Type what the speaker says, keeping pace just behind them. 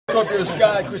Up to the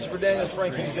Sky, Christopher Daniels,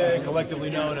 Frankie Zay, collectively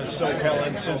known as SoCal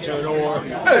Uncensored or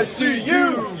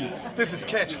SCU! This is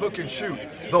Catch, Hook, and Shoot,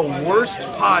 the worst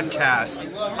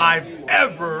podcast I've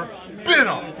ever been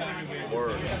on.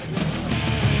 Word.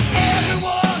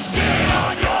 Everyone get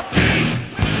on your feet.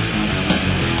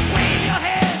 Wave your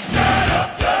hands, turn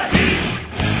up the heat.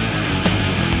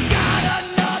 Got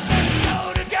another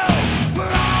show to go.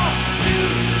 We're all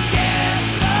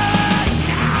together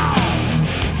now.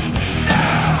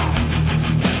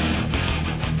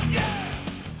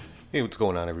 Hey, what's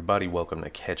going on, everybody? Welcome to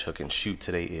Catch, Hook, and Shoot.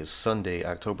 Today is Sunday,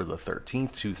 October the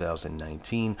 13th,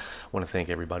 2019. I want to thank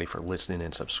everybody for listening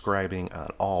and subscribing on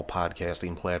all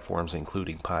podcasting platforms,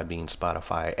 including Podbean,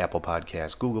 Spotify, Apple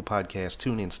Podcasts, Google Podcasts,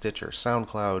 TuneIn, Stitcher,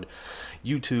 SoundCloud,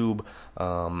 YouTube.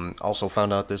 Also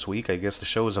found out this week, I guess the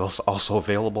show is also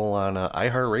available on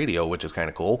iHeartRadio, which is kind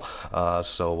of cool.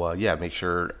 So make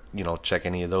sure, check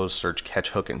any of those. Search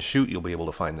Catch, Hook, and Shoot. You'll be able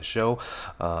to find the show.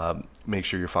 Make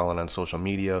sure you're following on social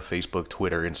media, Facebook,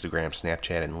 Twitter, Instagram,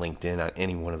 Snapchat, and LinkedIn. On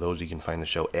any one of those, you can find the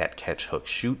show at Catch, Hook,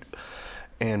 Shoot.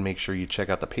 And make sure you check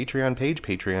out the Patreon page,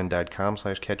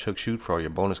 patreon.com/catchhookshoot, for all your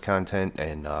bonus content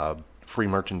and free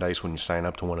merchandise when you sign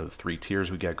up to one of the 3 tiers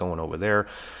we got going over there.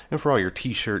 And for all your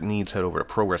t-shirt needs, head over to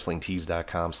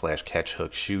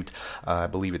prowrestlingtees.com/catchhookshoot. I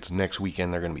believe it's next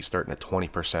weekend. They're going to be starting a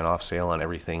 20% off sale on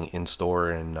everything in store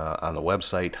and on the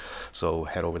website. So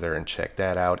head over there and check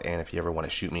that out. And if you ever want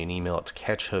to shoot me an email, it's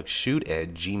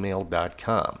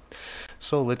catchhookshoot@gmail.com.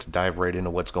 So let's dive right into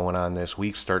what's going on this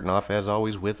week, starting off as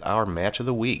always with our match of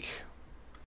the week.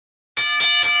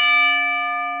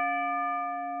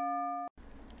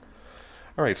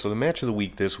 Alright, so the match of the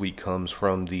week this week comes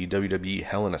from the WWE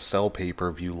Hell in a Cell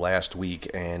pay-per-view last week,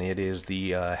 and it is the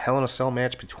Hell in a Cell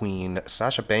match between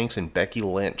Sasha Banks and Becky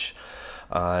Lynch.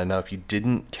 Now, if you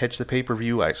didn't catch the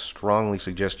pay-per-view, I strongly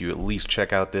suggest you at least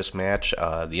check out this match.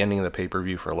 The ending of the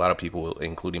pay-per-view for a lot of people,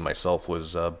 including myself,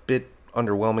 was a bit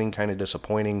underwhelming, kind of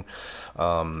disappointing.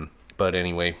 But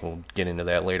anyway, we'll get into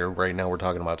that later. Right now, we're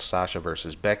talking about Sasha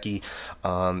versus Becky.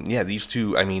 These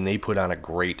two, they put on a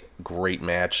great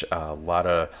match. A lot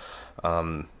of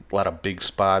big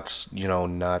spots.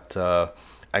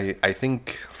 I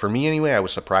think for me anyway, I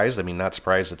was surprised. Not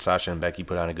surprised that Sasha and Becky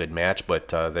put on a good match, but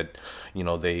that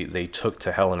they took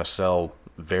to Hell in a Cell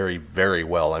very, very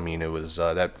well. It was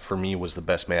that for me was the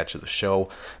best match of the show,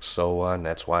 so and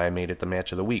that's why I made it the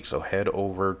match of the week. So head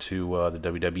over to the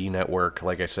WWE Network.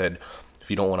 Like I said,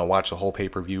 if you don't want to watch the whole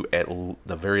pay-per-view, at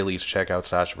the very least check out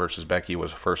Sasha versus Becky. It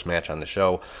was the first match on the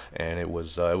show, and it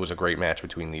was a great match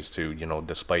between these two.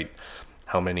 Despite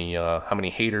how many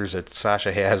haters that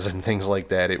Sasha has and things like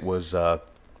that, it was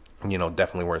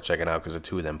definitely worth checking out because the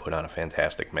two of them put on a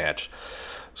fantastic match.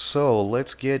 So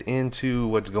let's get into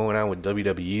what's going on with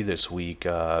WWE this week.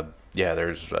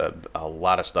 There's a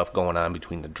lot of stuff going on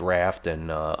between the draft and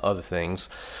other things.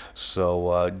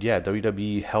 So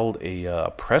WWE held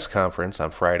a press conference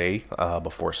on Friday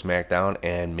before SmackDown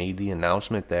and made the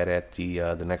announcement that at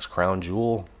the next Crown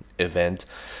Jewel event,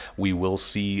 we will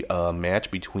see a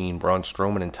match between Braun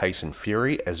Strowman and Tyson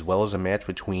Fury, as well as a match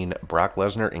between Brock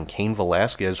Lesnar and Cain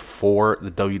Velasquez for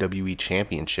the WWE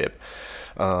Championship.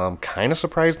 Kind of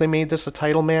surprised they made this a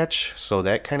title match, so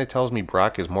that kind of tells me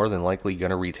Brock is more than likely going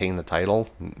to retain the title.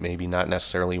 Maybe not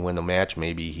necessarily win the match.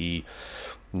 Maybe he,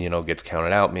 gets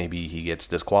counted out. Maybe he gets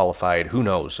disqualified. Who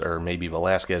knows? Or maybe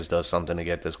Velasquez does something to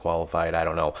get disqualified. I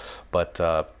don't know. But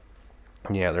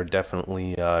they're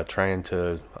definitely trying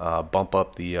to bump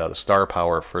up the star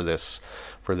power for this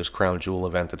Crown Jewel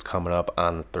event that's coming up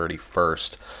on the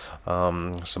 31st.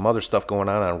 Some other stuff going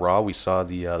on Raw. We saw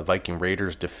the Viking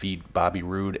Raiders defeat Bobby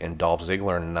Roode and Dolph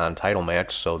Ziggler in a non-title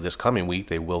match. So this coming week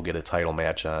they will get a title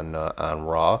match on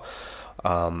Raw.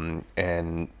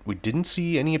 And we didn't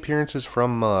see any appearances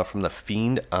from the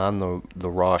Fiend on the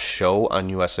Raw show on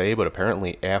USA, but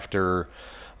apparently after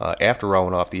Raw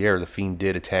went off the air, the Fiend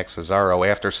did attack Cesaro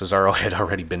after Cesaro had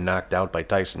already been knocked out by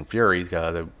Tyson Fury.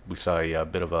 We saw a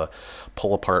bit of a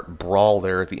pull-apart brawl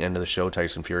there at the end of the show.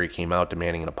 Tyson Fury came out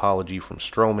demanding an apology from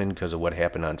Strowman because of what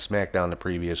happened on SmackDown the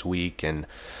previous week, and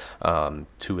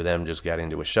two of them just got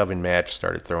into a shoving match,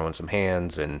 started throwing some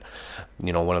hands, and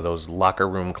one of those locker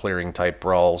room clearing type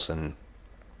brawls, and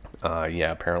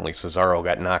apparently Cesaro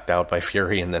got knocked out by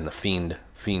Fury, and then the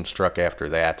Fiend struck after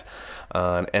that.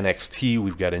 On NXT,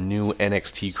 we've got a new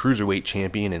NXT Cruiserweight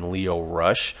champion in Lio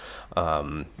Rush,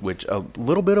 which a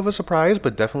little bit of a surprise,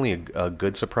 but definitely a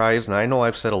good surprise. And I know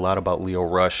I've said a lot about Lio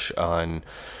Rush on,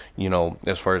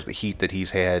 as far as the heat that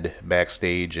he's had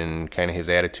backstage and kind of his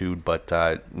attitude, but,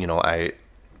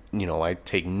 I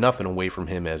take nothing away from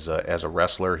him as a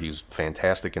wrestler. He's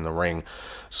fantastic in the ring.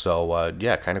 So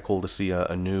yeah, kind of cool to see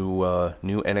a new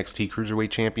NXT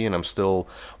Cruiserweight champion. I'm still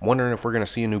wondering if we're going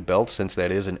to see a new belt, since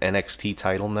that is an NXT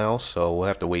title now. So we'll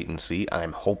have to wait and see.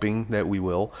 I'm hoping that we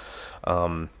will.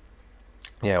 Yeah,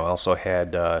 we also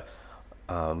had a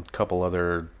couple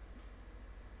other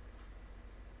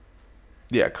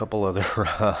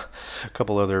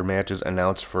matches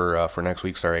announced for next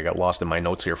week. Sorry, I got lost in my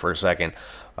notes here for a second.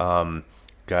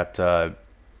 Got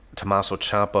Tommaso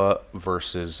Ciampa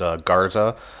versus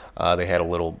Garza. They had a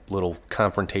little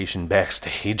confrontation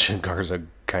backstage, and Garza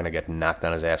kind of got knocked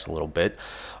on his ass a little bit.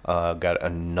 Got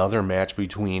another match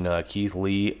between Keith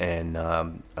Lee and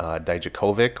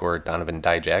Dijakovic, or Donovan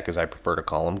Dijak, as I prefer to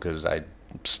call him, because I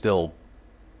still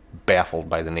baffled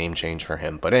by the name change for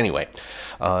him. But anyway,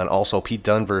 and also Pete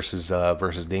Dunne versus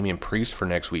Damian Priest for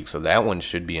next week. So that one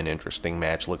should be an interesting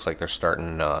match. Looks like they're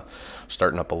starting up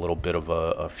a little bit of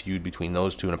a feud between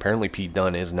those two. And apparently Pete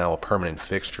Dunne is now a permanent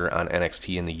fixture on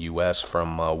NXT in the U.S.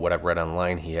 From what I've read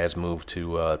online, he has moved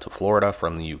to Florida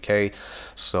from the UK.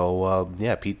 So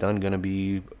yeah, Pete Dunne going to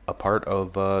be a part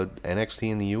of NXT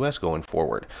in the U.S. going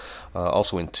forward.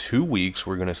 Also, in 2 weeks,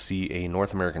 we're going to see a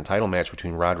North American title match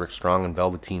between Roderick Strong and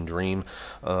Velveteen Dream.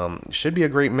 Should be a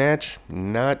great match.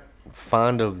 Not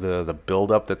fond of the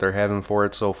build-up that they're having for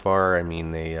it so far. I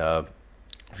mean, if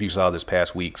you saw this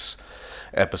past week's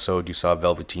episode, you saw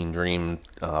Velveteen Dream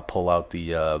pull out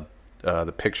the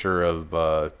picture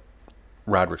of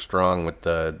Roderick Strong with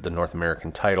the North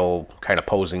American title, kind of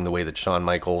posing the way that Shawn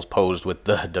Michaels posed with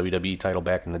the WWE title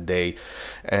back in the day,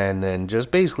 and then just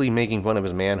basically making fun of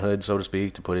his manhood, so to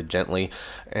speak, to put it gently.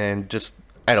 And just,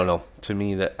 I don't know, to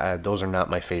me, that those are not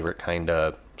my favorite kind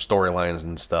of storylines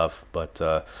and stuff. But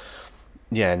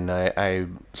yeah, and I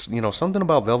something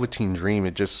about Velveteen Dream,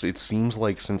 it seems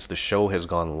like since the show has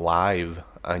gone live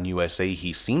on USA,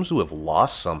 he seems to have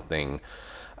lost something.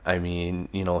 I mean,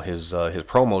 his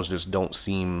promos just don't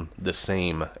seem the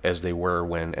same as they were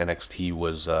when NXT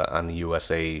was on the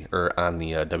USA, or on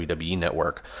the WWE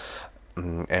network.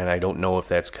 And I don't know if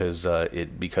that's because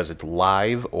it's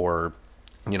live, or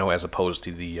as opposed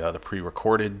to the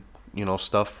pre-recorded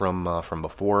stuff from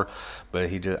before.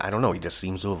 But I don't know, he just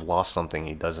seems to have lost something.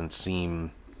 He doesn't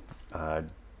seem,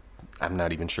 I'm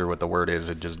not even sure what the word is.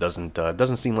 It just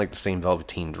doesn't seem like the same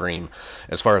Velveteen Dream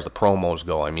as far as the promos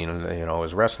go. I mean,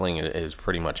 his wrestling is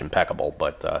pretty much impeccable,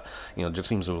 but it just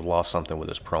seems to have lost something with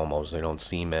his promos. They don't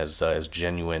seem as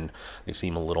genuine. They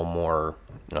seem a little more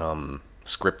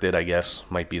scripted, I guess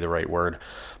might be the right word.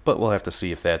 But we'll have to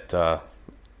see if that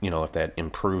if that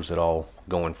improves at all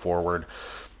going forward.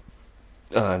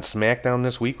 On SmackDown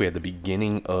this week, we had the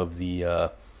beginning of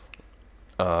the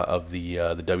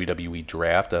WWE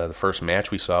draft. The first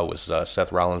match we saw was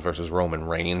Seth Rollins versus Roman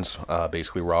Reigns,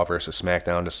 basically Raw versus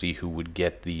SmackDown, to see who would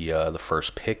get the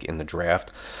first pick in the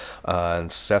draft. And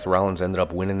Seth Rollins ended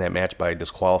up winning that match by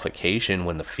disqualification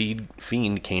when the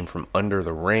Fiend came from under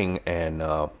the ring and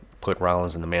put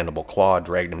Rollins in the mandible claw,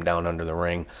 dragged him down under the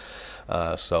ring.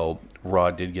 So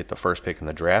Raw did get the first pick in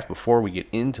the draft. Before we get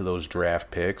into those draft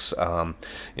picks,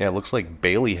 it looks like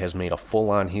Bayley has made a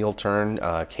full-on heel turn.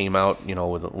 Came out,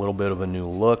 with a little bit of a new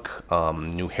look,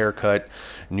 new haircut,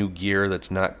 new gear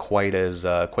that's not quite as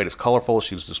colorful.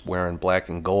 She's just wearing black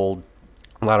and gold.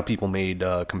 A lot of people made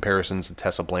comparisons to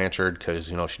Tessa Blanchard because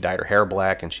she dyed her hair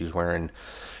black and she's wearing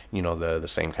the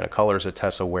same kind of colors that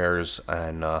Tessa wears,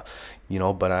 and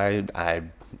but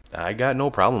I got no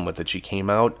problem with it. She came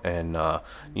out and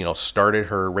started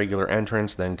her regular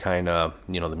entrance, then kind of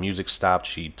the music stopped.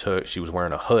 She was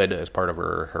wearing a hood as part of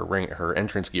her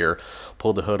entrance gear,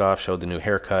 pulled the hood off, showed the new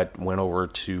haircut, went over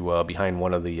to behind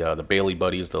one of the Bayley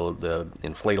buddies, the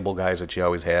inflatable guys that she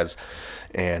always has,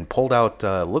 and pulled out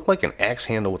looked like an axe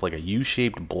handle with like a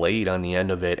U-shaped blade on the end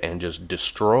of it, and just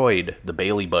destroyed the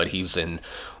Bayley buddies and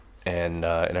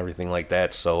everything like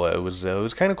that. So it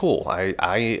was kind of cool.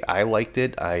 I liked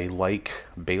it. I like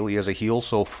Bayley as a heel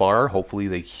so far. Hopefully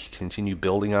they continue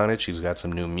building on it. She's got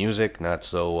some new music, not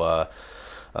so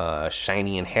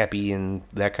shiny and happy and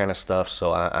that kind of stuff.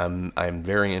 So I'm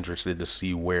very interested to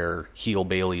see where heel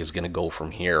Bayley is going to go from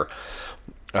here.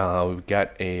 We've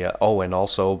got and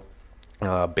also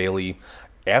Bayley,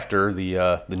 after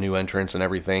the new entrance and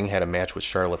everything, had a match with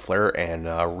Charlotte Flair and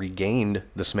regained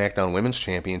the SmackDown Women's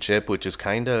Championship, which is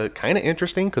kind of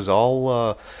interesting because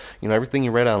all everything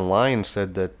you read online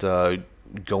said that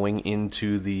going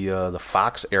into the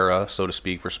Fox era, so to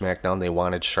speak, for SmackDown, they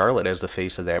wanted Charlotte as the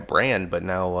face of that brand, but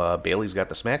now Bayley's got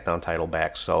the SmackDown title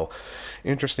back. So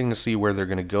interesting to see where they're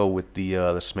going to go with the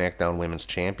SmackDown Women's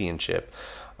Championship.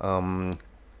 So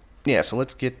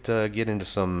let's get into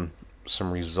some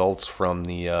some results from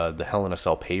the Hell in a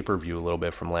Cell pay-per-view a little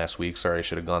bit from last week. Sorry, I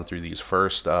should have gone through these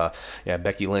first. Yeah,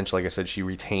 Becky Lynch, like I said, she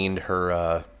retained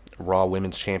her Raw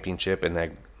Women's Championship in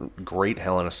that great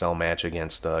Hell in a Cell match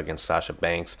against Sasha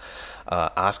Banks.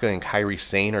 Asuka and Kairi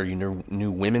Sane are your new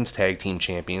women's tag team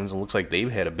champions. It looks like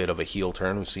they've had a bit of a heel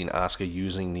turn. We've seen Asuka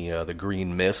using the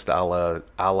green mist, a la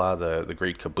the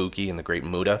great Kabuki and the great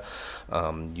Muta.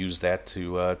 Use that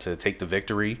to take the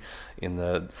victory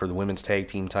for the women's tag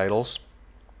team titles.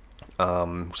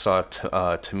 Saw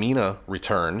Tamina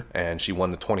return, and she won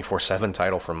the 24/7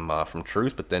 title from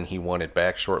Truth, but then he won it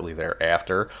back shortly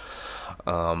thereafter.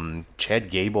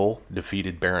 Chad Gable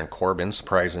defeated Baron Corbin,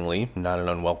 surprisingly. Not an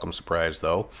unwelcome surprise,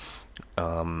 though.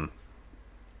 Yeah,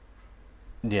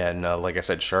 and like I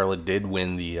said, Charlotte did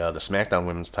win the SmackDown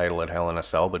Women's title at Hell in a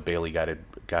Cell, but Bayley got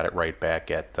it right back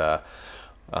at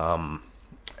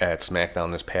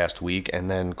SmackDown this past week. And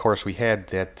then, of course, we had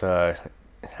that,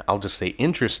 I'll just say,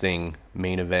 interesting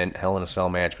main event, Hell in a Cell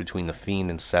match between The Fiend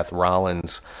and Seth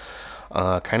Rollins.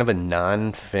 Kind of a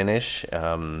non-finish.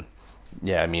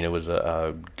 Yeah, I mean, it was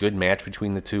a good match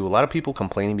between the two. A lot of people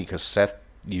complaining because Seth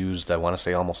used, I want to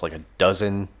say, almost like a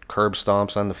dozen curb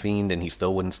stomps on The Fiend, and he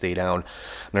still wouldn't stay down. And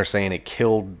they're saying it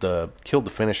killed the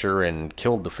finisher and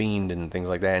killed The Fiend and things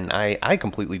like that. And I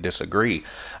completely disagree.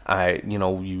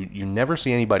 You never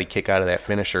see anybody kick out of that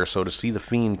finisher. So to see The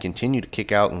Fiend continue to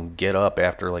kick out and get up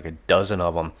after like a dozen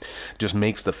of them just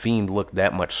makes The Fiend look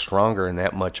that much stronger and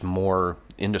that much more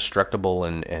indestructible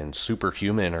and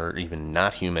superhuman, or even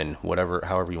not human,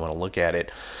 however you want to look at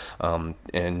it. And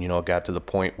it got to the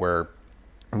point where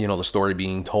the story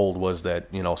being told was that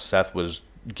Seth was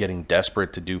getting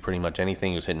desperate to do pretty much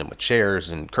anything. He was hitting him with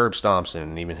chairs and curb stomps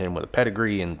and even hit him with a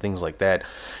pedigree and things like that,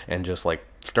 and just like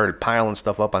started piling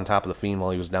stuff up on top of The Fiend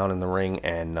while he was down in the ring,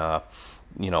 and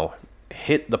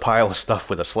hit the pile of stuff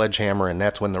with a sledgehammer. And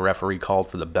that's when the referee called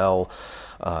for the bell.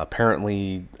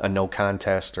 Apparently a no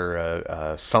contest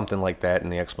or something like that,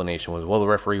 and the explanation was, well, the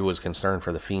referee was concerned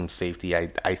for The Fiend's safety.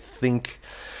 I think,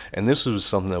 and this was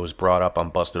something that was brought up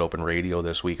on Busted Open Radio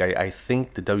this week, I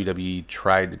think the WWE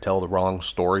tried to tell the wrong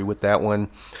story with that one.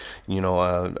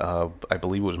 I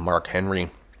believe it was Mark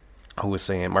Henry who was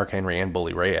saying, Mark Henry and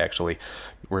Bully Ray actually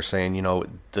were saying,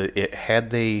 had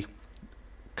they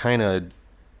kind of,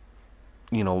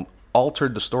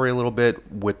 altered the story a little bit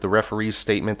with the referee's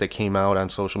statement that came out on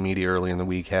social media early in the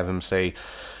week, have him say,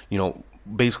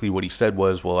 basically what he said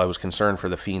was, well, I was concerned for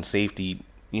The Fiend's safety.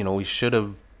 He should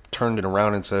have turned it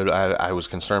around and said, I was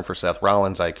concerned for Seth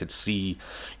Rollins. I could see,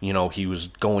 he was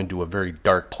going to a very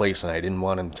dark place, and I didn't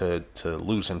want him to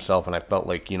lose himself, and I felt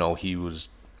like, he was,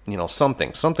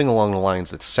 something along the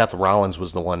lines that Seth Rollins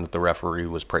was the one that the referee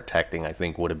was protecting, I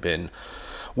think would have been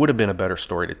a better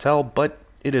story to tell, but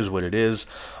it is what it is.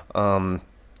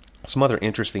 Some other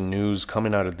interesting news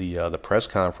coming out of the press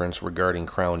conference regarding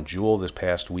Crown Jewel this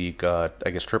past week. I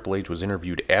guess Triple H was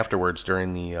interviewed afterwards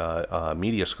during the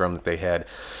media scrum that they had,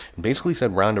 and basically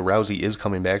said Ronda Rousey is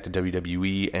coming back to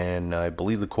WWE, and I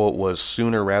believe the quote was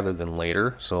sooner rather than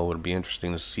later. So it would be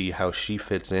interesting to see how she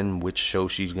fits in, which show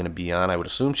she's going to be on. I would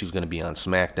assume she's going to be on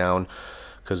SmackDown,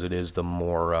 because it is the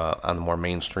more on the more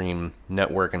mainstream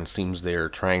network, and it seems they're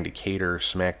trying to cater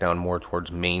SmackDown more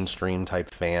towards mainstream type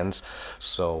fans.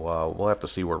 So we'll have to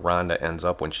see where Ronda ends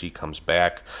up when she comes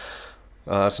back.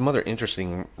 Some other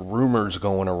interesting rumors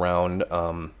going around.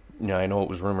 I know it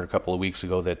was rumored a couple of weeks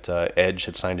ago that Edge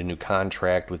had signed a new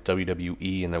contract with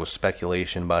WWE, and there was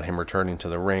speculation about him returning to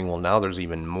the ring. Well, now there's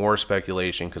even more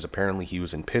speculation, because apparently he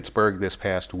was in Pittsburgh this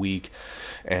past week,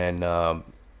 and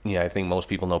I think most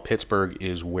people know Pittsburgh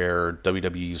is where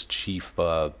WWE's chief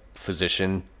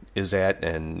physician is at,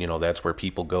 and that's where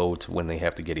people go to when they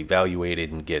have to get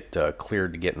evaluated and get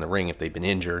cleared to get in the ring if they've been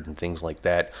injured and things like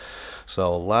that.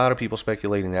 So a lot of people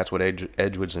speculating that's what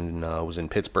Edge was in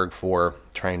Pittsburgh for,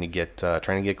 trying to get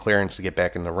clearance to get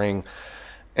back in the ring.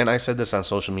 And I said this on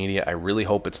social media. I really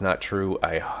hope it's not true.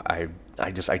 I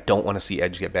don't want to see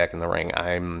Edge get back in the ring.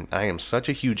 I am such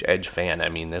a huge Edge fan. I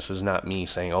mean, this is not me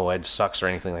saying, oh, Edge sucks or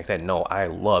anything like that. No, I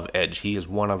love Edge. He is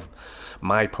one of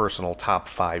my personal top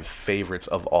 5 favorites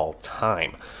of all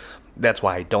time. That's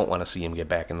why I don't want to see him get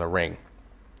back in the ring.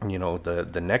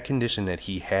 The neck condition that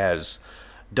he has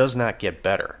does not get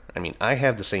better. I mean, I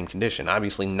have the same condition.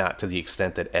 Obviously not to the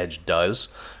extent that Edge does,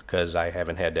 because I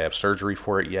haven't had to have surgery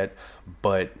for it yet,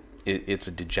 but it's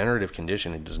a degenerative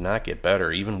condition. It does not get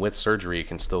better. Even with surgery, it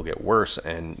can still get worse.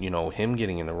 And, him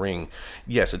getting in the ring,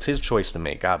 yes, it's his choice to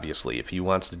make, obviously. If he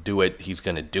wants to do it, he's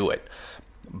going to do it.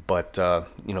 but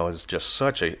it's just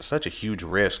such a huge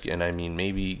risk. And I mean,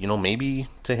 maybe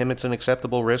to him it's an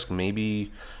acceptable risk.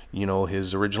 Maybe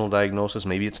his original diagnosis,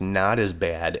 maybe it's not as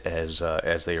bad as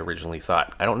they originally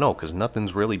thought. I don't know, because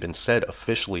nothing's really been said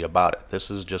officially about it.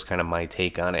 This is just kind of my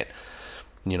take on it.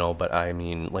 But I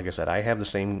mean, like I said, I have the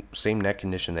same neck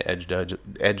condition that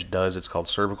Edge does. It's called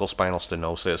cervical spinal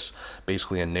stenosis,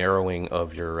 basically a narrowing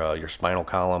of your spinal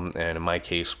column. And in my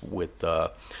case, with there's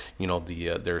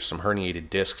some herniated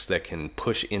discs that can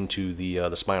push into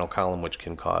the spinal column, which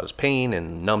can cause pain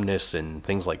and numbness and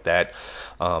things like that.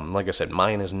 Like I said,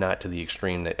 mine is not to the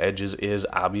extreme that Edge's is,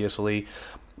 obviously,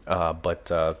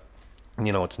 but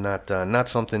it's not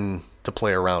something to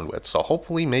play around with. So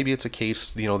hopefully, maybe it's a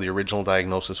case, the original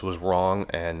diagnosis was wrong,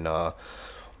 and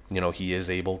he is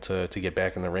able to get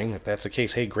back in the ring. If that's the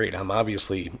case, hey, great. I'm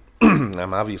obviously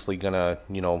gonna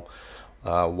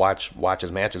watch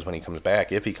his matches when he comes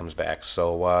back, if he comes back.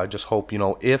 So just hope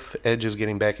if Edge is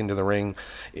getting back into the ring,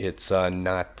 it's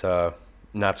not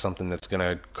something that's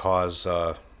gonna cause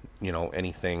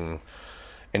anything,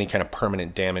 any kind of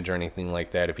permanent damage or anything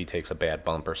like that if he takes a bad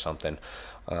bump or something.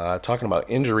 Talking about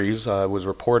injuries, was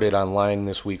reported online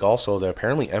this week also that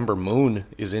apparently Ember Moon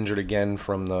is injured again.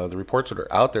 From the reports that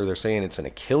are out there, they're saying it's an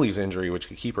Achilles injury, which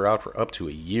could keep her out for up to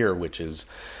a year, which is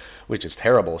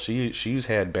terrible. She's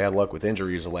had bad luck with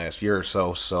injuries the last year or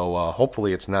so. So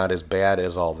hopefully it's not as bad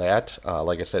as all that.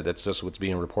 Like I said, that's just what's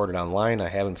being reported online. I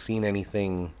haven't seen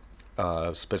anything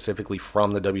specifically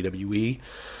from the WWE.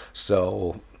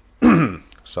 So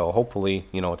So hopefully,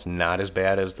 it's not as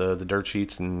bad as the dirt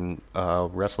sheets and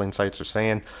wrestling sites are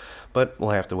saying, but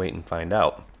we'll have to wait and find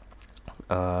out.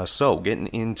 So getting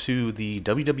into the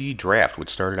WWE draft, which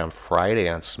started on Friday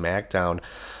on SmackDown,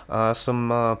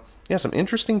 some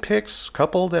interesting picks,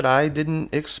 couple that I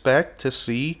didn't expect to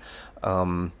see.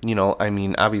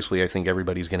 Obviously I think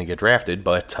everybody's going to get drafted,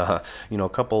 but, a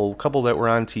couple that were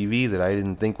on TV that I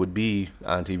didn't think would be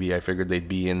on TV. I figured they'd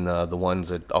be in the ones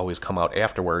that always come out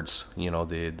afterwards,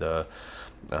 the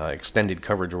extended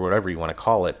coverage or whatever you want to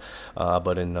call it.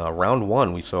 But in round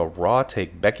one, we saw Raw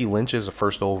take Becky Lynch as a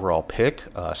first overall pick.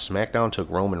 SmackDown took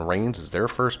Roman Reigns as their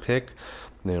first pick.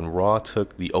 Then Raw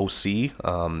took the OC,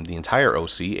 the entire OC,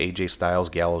 AJ Styles,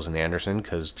 Gallows, and Anderson,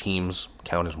 because teams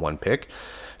count as one pick.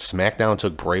 SmackDown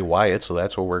took Bray Wyatt, so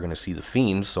that's where we're going to see the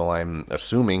Fiend. So I'm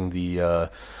assuming the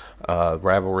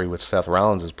rivalry with Seth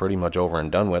Rollins is pretty much over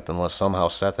and done with, unless somehow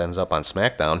Seth ends up on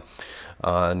SmackDown.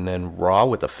 And then Raw,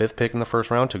 with the fifth pick in the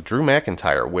first round, took Drew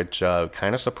McIntyre, which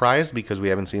kind of surprised because we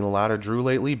haven't seen a lot of Drew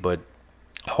lately, but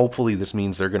hopefully this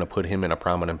means they're going to put him in a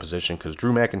prominent position, because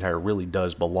Drew McIntyre really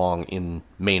does belong in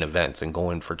main events and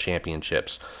going for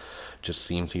championships. Just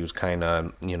seems he was kind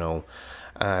of,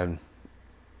 kind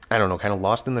of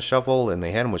lost in the shuffle, and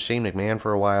they had him with Shane McMahon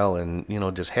for a while, and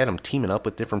just had him teaming up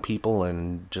with different people,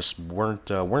 and just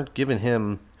weren't giving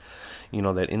him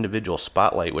that individual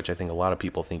spotlight, which I think a lot of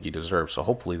people think he deserves. So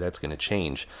hopefully that's going to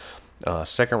change.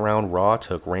 Second round, Raw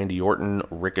took Randy Orton,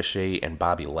 Ricochet, and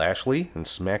Bobby Lashley, and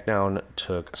SmackDown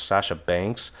took Sasha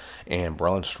Banks and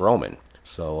Braun Strowman.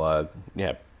 So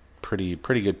pretty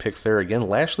good picks there. Again,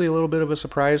 Lashley a little bit of a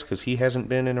surprise, because he hasn't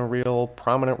been in a real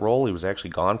prominent role. He was actually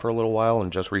gone for a little while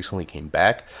and just recently came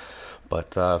back.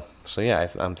 But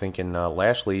I'm thinking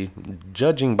Lashley,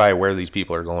 judging by where these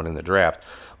people are going in the draft,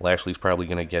 Lashley's probably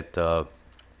going to get a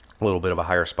little bit of a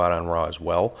higher spot on Raw as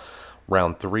well.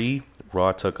 Round 3,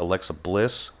 Raw took Alexa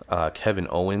Bliss, Kevin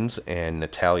Owens, and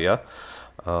Natalya.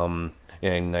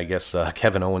 And I guess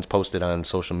Kevin Owens posted on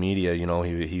social media,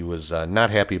 he was not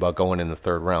happy about going in the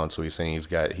third round. So he's saying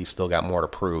he's still got more to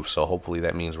prove. So hopefully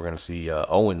that means we're going to see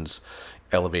Owens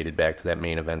elevated back to that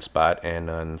main event spot. And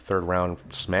in the third round,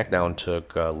 SmackDown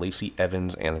took Lacey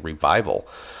Evans and Revival.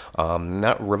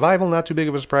 Not too big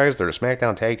of a surprise. They're the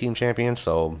SmackDown Tag Team Champions,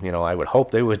 so I would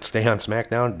hope they would stay on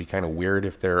SmackDown. It'd be kind of weird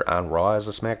if they're on Raw as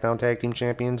the SmackDown Tag Team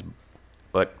Champions,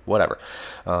 but whatever.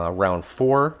 Round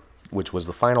 4, which was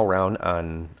the final round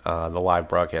on the live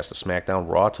broadcast of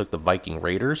SmackDown, Raw took the Viking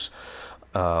Raiders.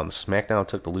 SmackDown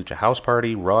took the Lucha House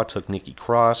Party. Raw took Nikki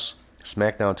Cross.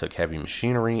 SmackDown took Heavy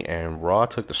Machinery, and Raw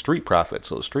took the Street Profits.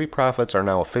 So the Street Profits are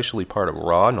now officially part of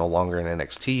Raw, no longer in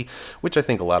NXT, which I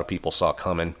think a lot of people saw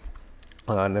coming.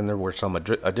 And then there were some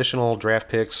additional draft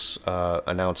picks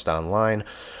announced online.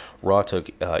 Raw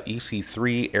took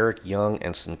EC3, Eric Young,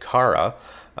 and Sin Cara.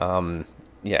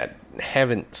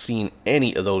 Haven't seen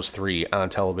any of those three on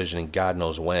television in God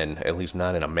knows when, at least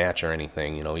not in a match or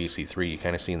anything. EC3 you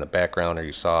kind of see in the background, or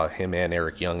you saw him and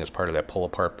Eric Young as part of that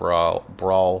pull-apart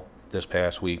brawl this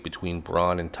past week between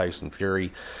Braun and Tyson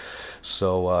Fury.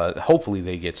 So hopefully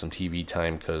they get some TV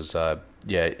time, because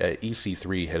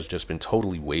EC3 has just been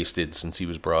totally wasted since he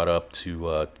was brought up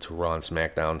to Raw and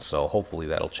SmackDown, so hopefully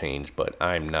that'll change, but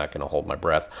I'm not going to hold my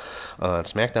breath.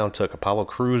 SmackDown took Apollo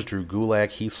Crews, Drew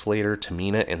Gulak, Heath Slater,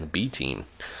 Tamina, and the B-Team.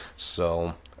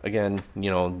 So, again,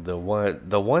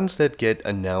 the ones that get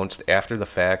announced after the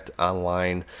fact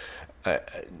online,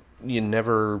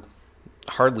 you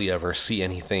hardly ever see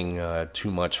anything too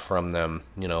much from them.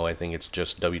 I think it's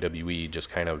just WWE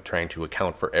just kind of trying to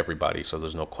account for everybody so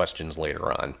there's no questions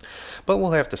later on. But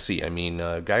we'll have to see. I mean,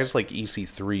 guys like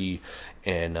EC3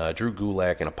 and Drew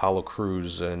Gulak and Apollo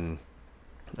Crews and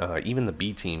even the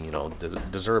B-Team,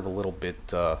 deserve a little bit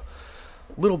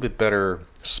better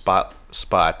spot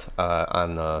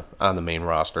on the main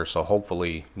roster. So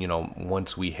hopefully,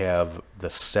 once we have the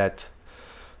set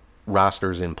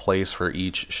rosters in place for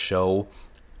each show,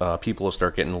 people will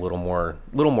start getting a little more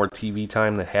TV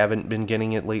time that haven't been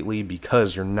getting it lately,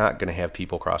 because you're not going to have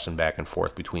people crossing back and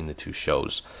forth between the two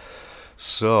shows.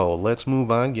 So let's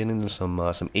move on, get into some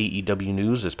AEW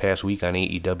news. This past week on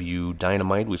AEW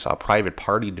Dynamite, we saw Private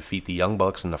Party defeat the Young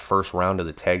Bucks in the first round of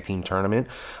the tag team tournament.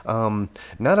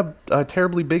 Not a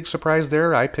terribly big surprise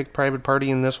there. I picked Private Party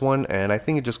in this one, and I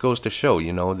think it just goes to show,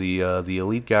 the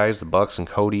elite guys, the Bucks and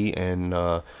Cody and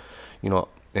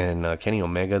Kenny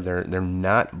Omega, they're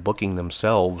not booking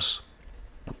themselves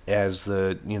as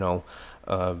the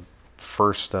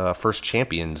first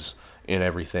champions in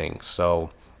everything.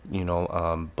 So.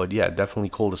 But yeah, definitely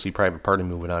cool to see Private Party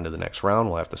moving on to the next round.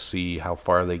 We'll have to see how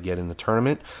far they get in the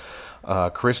tournament.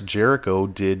 Chris Jericho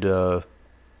did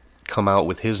come out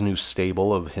with his new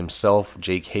stable of himself,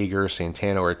 Jake Hager,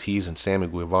 Santana Ortiz, and Sammy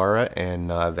Guevara,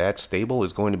 and that stable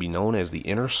is going to be known as the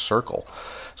Inner Circle.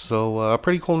 So a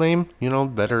pretty cool name,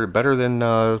 better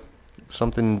than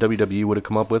something WWE would have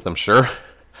come up with, I'm sure.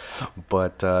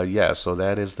 But so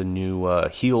that is the new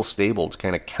heel stable to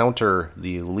kind of counter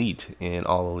the Elite in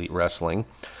All Elite Wrestling.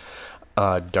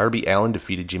 Darby Allin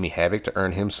defeated Jimmy Havoc to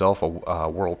earn himself a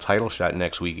world title shot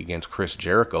next week against Chris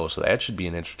Jericho, so that should be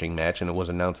an interesting match, and it was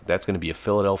announced that's going to be a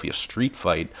Philadelphia street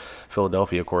fight.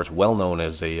 Philadelphia, of course, well known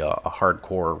as a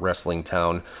hardcore wrestling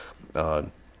town.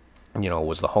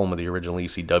 Was the home of the original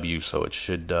ECW, so it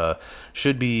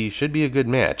should be a good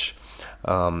match.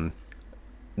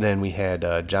 Then we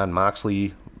had Jon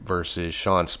Moxley versus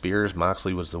Shawn Spears.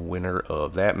 Moxley was the winner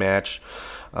of that match.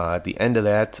 At the end of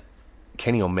that,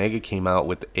 Kenny Omega came out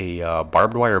with a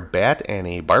barbed wire bat and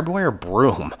a barbed wire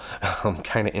broom.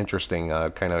 Kind of interesting.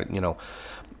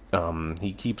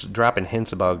 He keeps dropping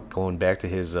hints about going back to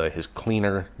his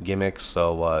cleaner gimmicks,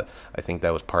 so I think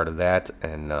that was part of that.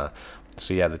 And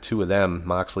so yeah, the two of them,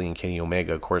 Moxley and Kenny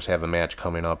Omega, of course, have a match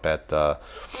coming up at the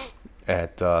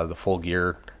Full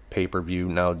Gear pay-per-view.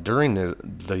 Now, during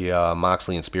the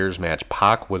Moxley and Spears match,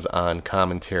 Pac was on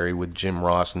commentary with Jim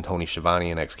Ross and Tony Schiavone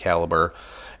and Excalibur,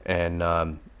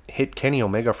 and hit Kenny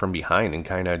Omega from behind and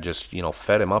kind of just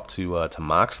fed him up to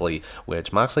Moxley,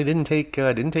 which Moxley didn't take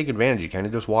advantage. He kind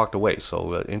of just walked away.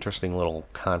 So interesting little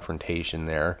confrontation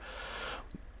there.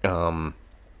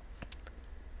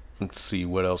 Let's see,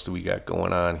 what else do we got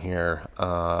going on here?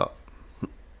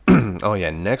 Oh yeah,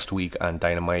 next week on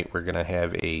Dynamite, we're going to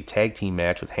have a tag team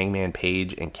match with Hangman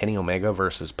Page and Kenny Omega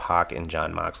versus Pac and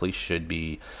Jon Moxley. Should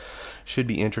be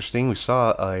interesting. We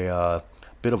saw a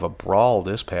bit of a brawl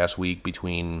this past week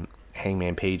between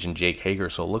Hangman Page and Jake Hager,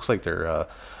 so it looks like they're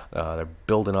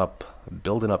building up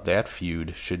that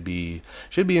feud. Should be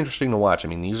interesting to watch. I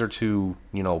mean, these are two,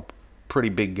 pretty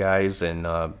big guys, and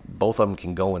both of them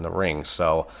can go in the ring,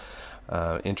 so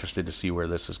interested to see where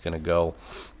this is going to go.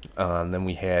 Then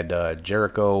we had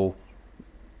Jericho.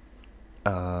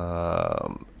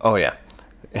 Oh yeah,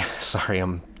 sorry,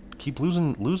 I'm keep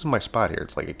losing my spot here.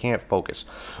 It's like I can't focus.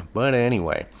 But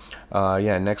anyway,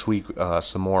 next week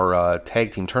some more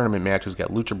tag team tournament matches.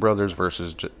 Got Lucha Brothers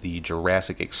versus the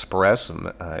Jurassic Express.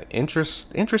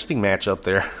 Interesting matchup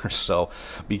there. So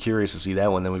be curious to see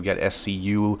that one. Then we've got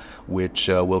SCU, which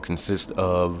will consist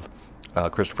of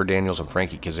Christopher Daniels and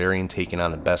Frankie Kazarian taking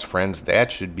on the Best Friends.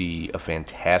 That should be a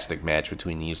fantastic match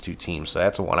between these two teams. So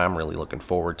that's the one I'm really looking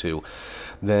forward to.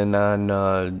 Then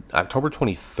on October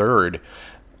 23rd,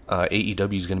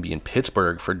 AEW is going to be in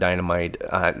Pittsburgh for Dynamite.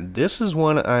 This is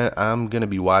one I'm going to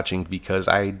be watching because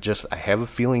I have a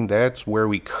feeling that's where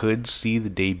we could see the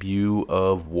debut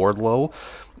of Wardlow.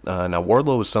 Now,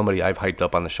 Wardlow is somebody I've hyped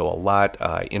up on the show a lot.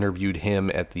 I interviewed him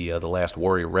at the last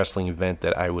Warrior Wrestling event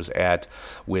that I was at,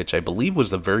 which I believe was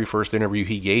the very first interview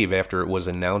he gave after it was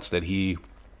announced that he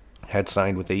had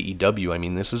signed with AEW. I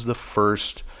mean, this is the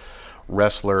first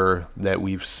wrestler that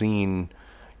we've seen,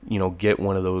 get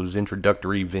one of those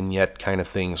introductory vignette kind of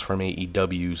things from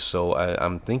AEW. So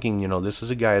I'm thinking, this is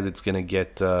a guy that's going to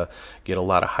get a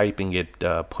lot of hype and get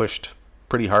pushed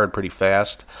pretty hard, pretty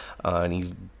fast, and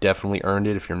he's definitely earned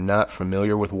it. If you're not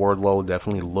familiar with Wardlow,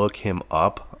 definitely look him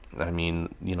up. I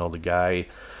mean, the guy,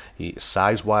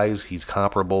 size-wise, he's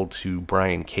comparable to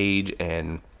Brian Cage,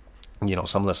 and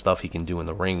some of the stuff he can do in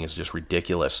the ring is just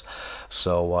ridiculous.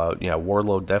 So,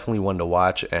 Wardlow definitely one to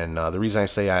watch. And the reason I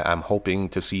say I'm hoping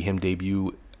to see him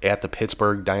debut at the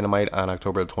Pittsburgh Dynamite on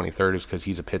October the 23rd is because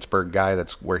he's a Pittsburgh guy.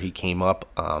 That's where he came up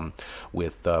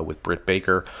with Britt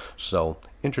Baker. So,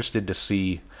 interested to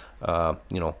see,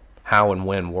 how and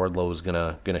when Wardlow is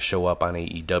gonna show up on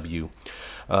AEW.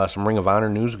 Some Ring of Honor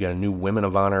news. We got a new Women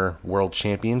of Honor World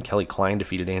Champion. Kelly Klein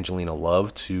defeated Angelina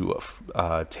Love to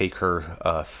take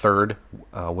her third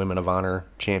Women of Honor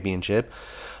Championship.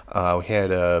 We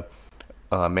had a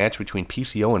match between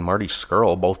PCO and Marty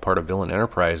Scurll, both part of Villain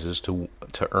Enterprises, to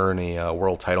earn a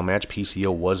world title match.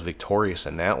 PCO was victorious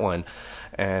in that one.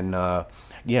 And, I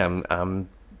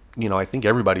think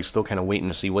everybody's still kind of waiting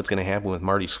to see what's going to happen with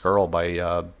Marty Scurll.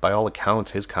 By all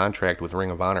accounts, his contract with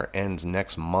Ring of Honor ends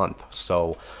next month.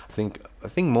 So I think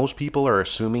most people are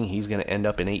assuming he's going to end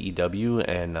up in AEW,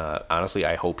 and honestly,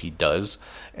 I hope he does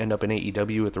end up in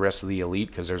AEW with the rest of the Elite,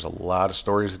 because there's a lot of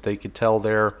stories that they could tell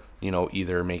there.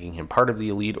 Either making him part of the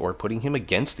Elite or putting him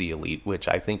against the Elite, which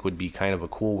I think would be kind of a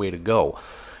cool way to go.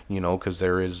 Because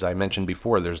there is, I mentioned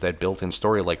before, there's that built-in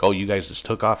story like, oh, you guys just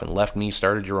took off and left me,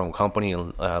 started your own company,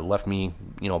 and left me,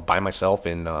 by myself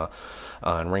in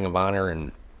Ring of Honor,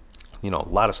 and, a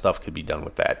lot of stuff could be done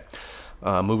with that.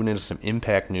 Moving into some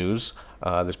Impact news,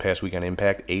 this past week on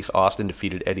Impact, Ace Austin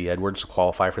defeated Eddie Edwards to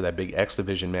qualify for that big X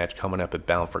Division match coming up at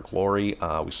Bound for Glory.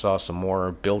 We saw some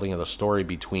more building of the story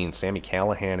between Sami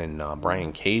Callihan and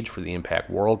Brian Cage for the Impact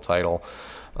World title.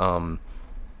 OVE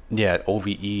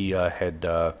had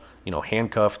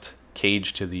handcuffed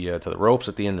Cage to the ropes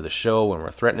at the end of the show and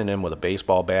were threatening him with a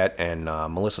baseball bat. And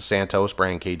Melissa Santos,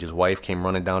 Brian Cage's wife, came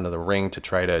running down to the ring to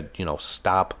try to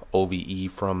stop OVE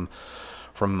from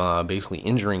basically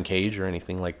injuring Cage or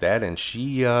anything like that. And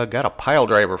she got a pile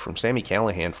driver from Sami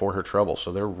Callihan for her trouble.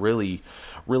 So they're really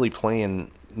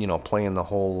playing the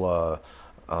whole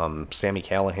Sami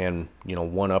Callihan,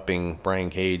 one-upping Brian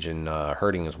Cage and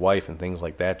hurting his wife and things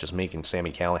like that, just making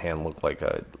Sami Callihan look like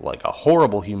a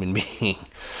horrible human being.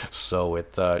 So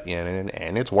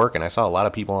and it's working. I saw a lot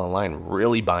of people online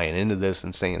really buying into this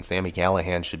and saying Sami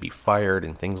Callihan should be fired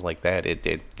and things like that.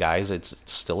 Guys, it's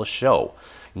still a show,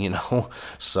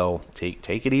 So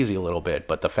take it easy a little bit.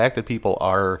 But the fact that people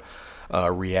are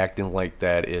reacting like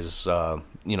that is,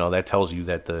 that tells you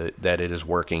that it is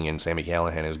working, and Sami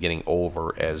Callihan is getting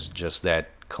over as just that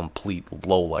complete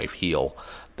low-life heel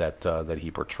that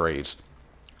he portrays.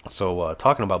 So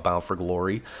talking about Bound for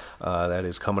Glory, that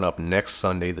is coming up next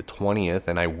Sunday, the 20th,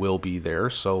 and I will be there.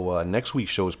 So next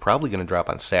week's show is probably going to drop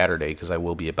on Saturday because I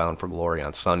will be at Bound for Glory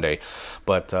on Sunday.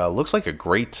 But looks like a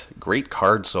great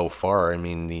card so far. I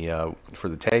mean, for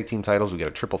the tag team titles, we got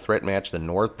a triple threat match: the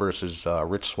North versus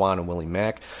Rich Swann and Willie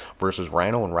Mack versus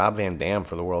Rhino and Rob Van Dam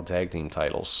for the World Tag Team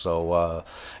titles. So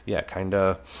kind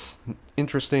of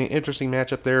interesting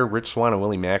matchup there. Rich Swann and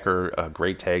Willie Mack are a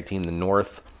great tag team. The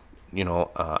North,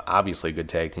 obviously a good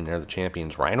tag team. They're the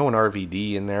champions. Rhino and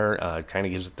RVD in there kind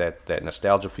of gives it that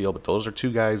nostalgia feel. But those are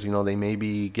two guys, they may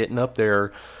be getting up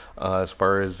there as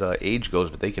far as age goes,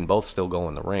 but they can both still go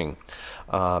in the ring.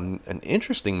 An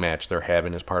interesting match they're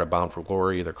having as part of Bound for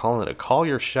Glory. They're calling it a Call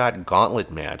Your Shot Gauntlet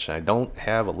match. I don't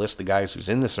have a list of guys who's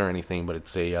in this or anything, but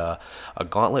it's a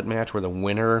gauntlet match where the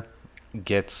winner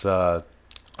gets a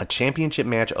championship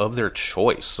match of their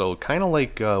choice. So kind of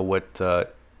like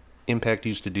what Impact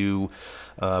used to do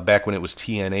back when it was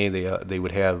TNA. They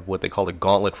would have what they called a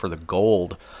gauntlet for the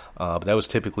gold, but that was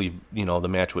typically, the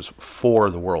match was for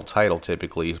the world title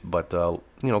typically, but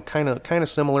kind of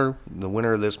similar. The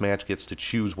winner of this match gets to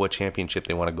choose what championship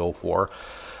they want to go for.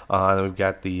 Then we've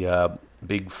got the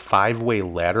big 5-way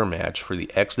ladder match for the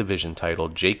X Division title.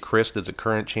 Jake Crist is the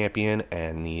current champion,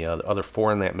 and the other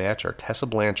 4 in that match are Tessa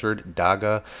Blanchard,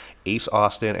 Daga, Ace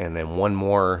Austin, and then one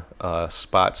more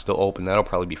spot still open. That'll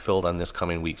probably be filled on this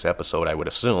coming week's episode, I would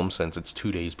assume, since it's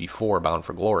 2 days before Bound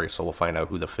for Glory, so we'll find out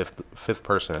who the fifth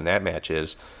person in that match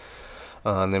is.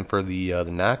 And then for the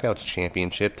Knockouts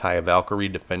Championship, Taya Valkyrie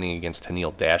defending against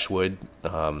Tennille Dashwood.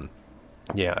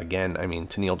 yeah, again, I mean,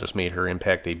 Tennille just made her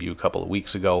Impact debut a couple of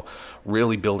weeks ago,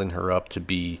 really building her up to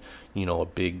be, a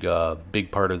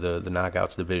big part of the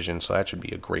Knockouts division. So that should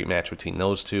be a great match between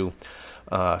those two.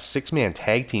 Six-man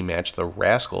tag team match: the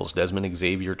Rascals, Desmond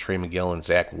Xavier, Trey Miguel, and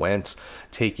Zach Wentz,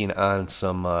 taking on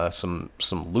some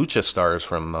lucha stars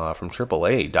from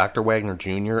AAA: Dr. Wagner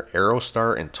Jr.,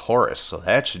 Aerostar, and Taurus. So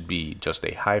that should be just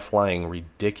a high-flying,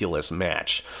 ridiculous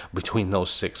match between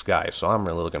those six guys. So I'm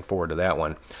really looking forward to that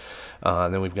one.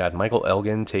 Then we've got Michael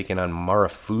Elgin taking on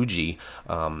Marufuji.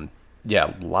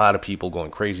 Yeah, a lot of people going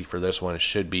crazy for this one. It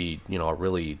should be, a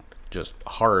really just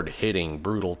hard-hitting,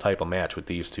 brutal type of match with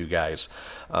these two guys.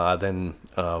 Then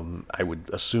I would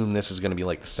assume this is going to be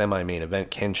like the semi-main event.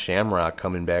 Ken Shamrock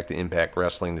coming back to Impact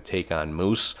Wrestling to take on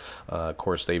Moose. Of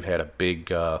course, they've had a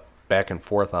big back and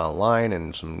forth online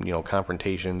and some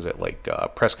confrontations at like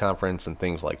press conference and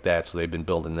things like that, so they've been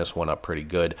building this one up pretty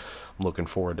good. I'm looking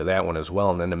forward to that one as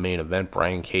well. And then the main event,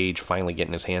 Brian Cage finally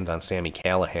getting his hands on Sami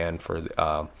Callihan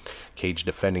for Cage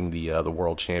defending the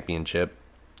World Championship.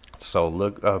 So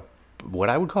look, what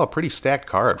I would call a pretty stacked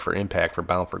card for Impact for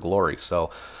Bound for Glory. So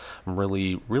I'm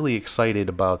really excited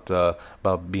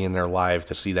about being there live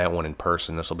to see that one in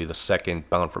person. This will be the second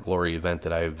Bound for Glory event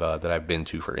that I've been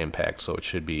to for Impact, so it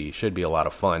should be a lot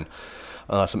of fun.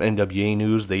 Some NWA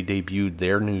news: they debuted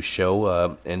their new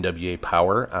show, NWA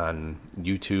Power, on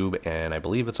YouTube, and I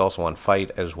believe it's also on Fight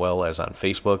as well as on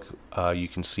Facebook. You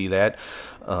can see that.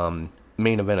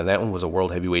 Main event of that one was a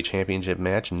World Heavyweight Championship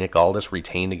match. Nick Aldis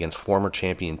retained against former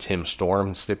champion Tim Storm.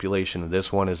 The stipulation of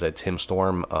this one is that Tim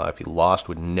Storm, if he lost,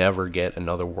 would never get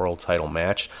another world title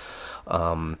match.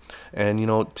 And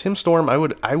Tim Storm,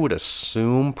 I would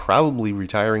assume probably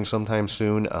retiring sometime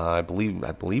soon. I believe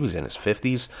he's in his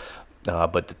 50s.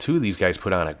 But the two of these guys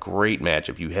put on a great match.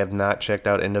 If you have not checked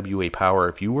out NWA Power,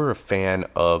 if you were a fan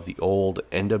of the old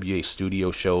NWA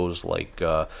studio shows like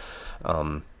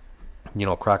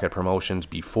Crockett Promotions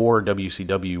before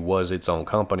WCW was its own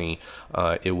company,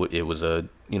 it was a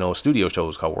studio show. It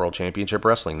was called World Championship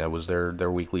Wrestling. That was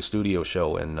their weekly studio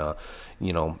show. And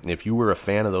if you were a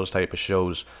fan of those type of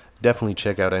shows, definitely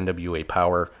check out NWA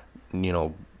Power.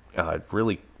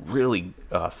 Really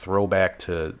throwback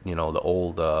to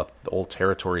the old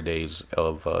territory days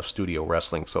of studio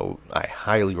wrestling. So I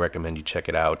highly recommend you check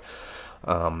it out.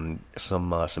 Some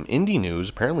indie news.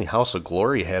 Apparently House of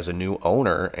Glory has a new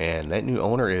owner, and that new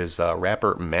owner is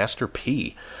rapper Master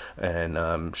P. And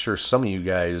I'm sure some of you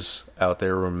guys out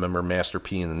there remember Master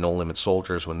P and the No Limit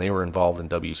Soldiers when they were involved in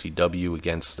WCW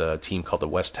against a team called the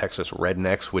West Texas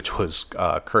Rednecks, which was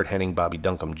Kurt Hennig, Bobby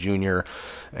Duncombe Jr.,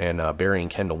 and Barry and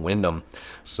Kendall Windham.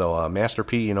 So Master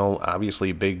P,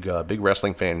 obviously a big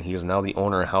wrestling fan. He is now the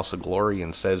owner of House of Glory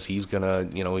and says he's coming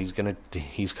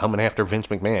after Vince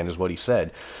McMahon, is what he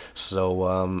said.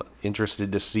 So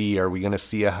interested to see, are we going to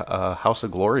see a House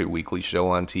of Glory weekly show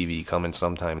on TV coming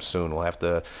sometime soon? We'll have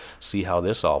to see how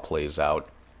this all plays out.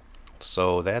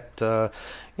 So that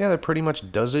pretty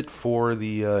much does it for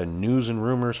the news and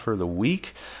rumors for the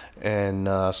week. And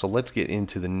so let's get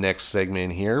into the next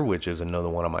segment here, which is another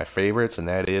one of my favorites, and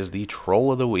that is the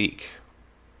Troll of the Week.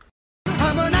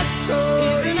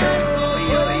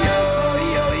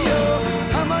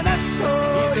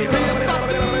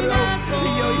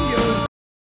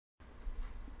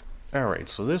 Alright,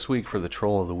 so this week for the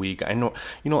Troll of the Week, I know,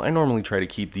 I normally try to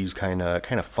keep these kind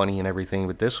of funny and everything,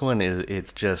 but this one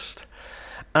it's just,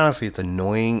 honestly, it's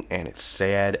annoying and it's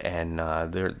sad, and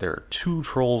there are two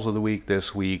Trolls of the Week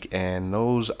this week, and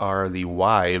those are the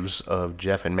wives of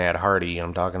Jeff and Matt Hardy.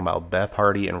 I'm talking about Beth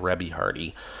Hardy and Rebby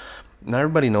Hardy. Now,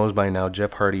 everybody knows by now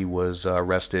Jeff Hardy was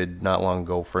arrested not long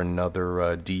ago for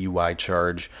another DUI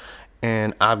charge,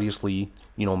 and obviously,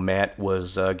 Matt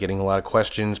was getting a lot of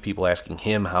questions, people asking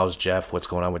him, how's Jeff, what's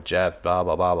going on with Jeff, blah,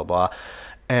 blah, blah, blah, blah.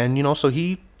 And, so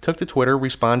he took to Twitter,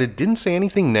 responded, didn't say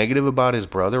anything negative about his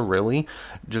brother, really.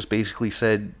 Just basically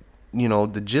said,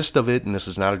 the gist of it, and this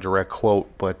is not a direct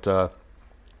quote, but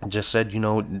just said,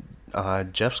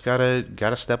 Jeff's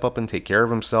gotta step up and take care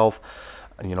of himself.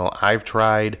 I've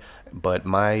tried, but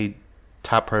my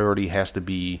top priority has to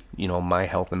be, my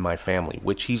health and my family,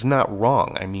 which he's not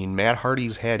wrong. I mean, Matt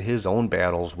Hardy's had his own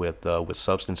battles with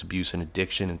substance abuse and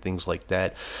addiction and things like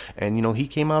that, and he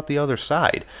came out the other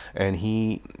side, and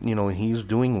he's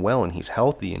doing well, and he's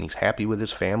healthy, and he's happy with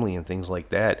his family and things like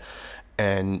that,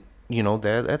 and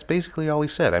that's basically all he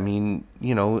said. I mean,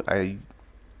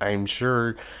 I'm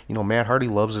sure Matt Hardy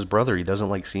loves his brother. He doesn't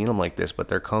like seeing him like this, but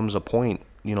there comes a point,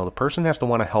 the person has to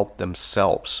want to help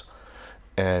themselves.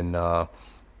 And, I'm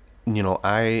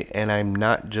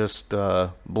not just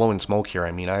blowing smoke here.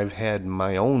 I mean, I've had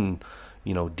my own,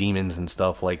 demons and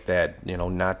stuff like that.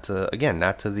 Not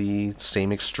to the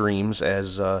same extremes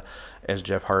as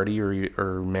Jeff Hardy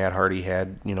or Matt Hardy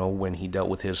had, when he dealt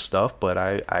with his stuff. But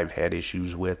I've had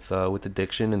issues with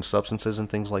addiction and substances and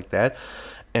things like that.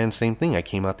 And same thing, I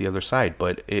came out the other side.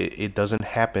 But it doesn't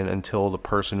happen until the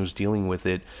person who's dealing with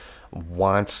it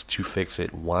wants to fix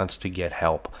it, wants to get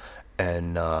help.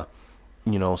 And,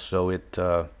 so it...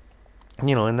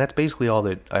 and that's basically all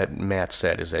that Matt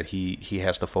said, is that he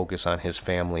has to focus on his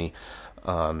family,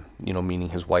 meaning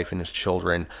his wife and his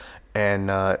children. And,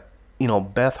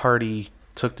 Beth Hardy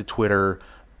took to Twitter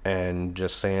and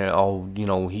just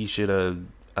saying, he should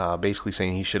have, basically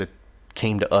saying he should have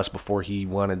came to us before he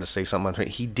wanted to say something on Twitter.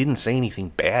 He didn't say anything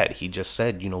bad. He just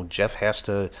said, Jeff has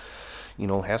to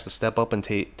step up and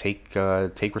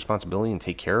take responsibility and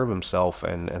take care of himself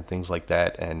and things like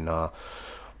that. And,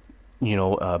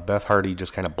 Beth Hardy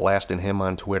just kind of blasting him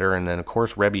on Twitter, and then of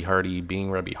course Rebby Hardy,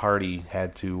 being Rebby Hardy,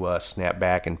 had to snap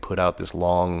back and put out this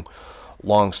long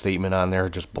statement on there,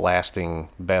 just blasting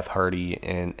Beth Hardy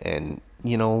and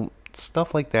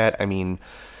stuff like that. I mean,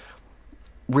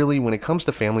 really, when it comes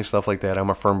to family stuff like that, I'm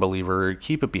a firm believer,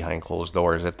 keep it behind closed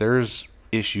doors. If there's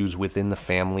issues within the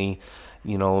family,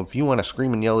 if you want to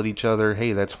scream and yell at each other,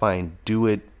 hey, that's fine. Do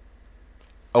it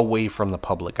away from the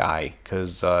public eye,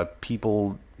 because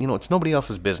people, it's nobody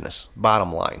else's business,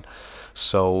 bottom line.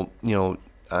 So,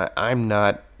 I'm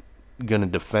not going to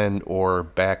defend or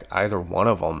back either one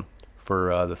of them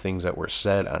for the things that were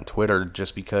said on Twitter,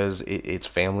 just because it's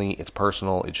family, it's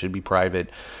personal, it should be private.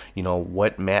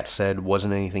 What Matt said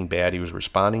wasn't anything bad. He was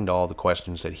responding to all the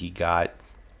questions that he got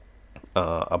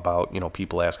about,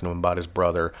 people asking him about his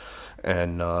brother.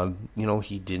 And,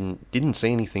 he didn't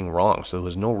say anything wrong. So there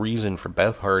was no reason for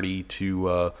Beth Hardy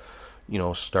to,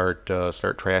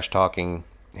 start trash talking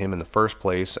him in the first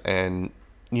place. And,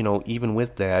 even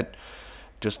with that,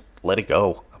 just let it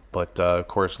go. But, of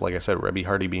course, like I said, Rebby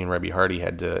Hardy being Rebby Hardy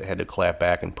had to clap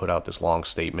back and put out this long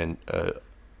statement,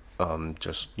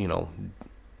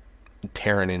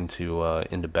 tearing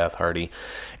into Beth Hardy.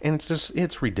 And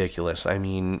it's ridiculous. I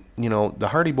mean, the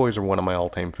Hardy Boys are one of my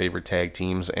all-time favorite tag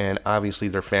teams, and obviously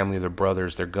they're family, they're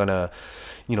brothers. They're gonna,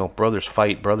 brothers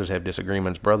fight, brothers have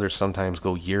disagreements, brothers sometimes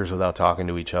go years without talking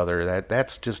to each other.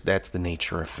 That's the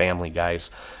nature of family,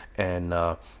 guys. And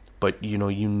but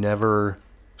you never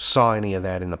saw any of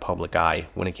that in the public eye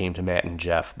when it came to Matt and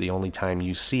Jeff. The only time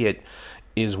you see it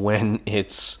is when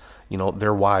it's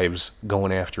their wives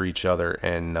going after each other,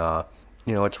 and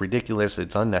it's ridiculous,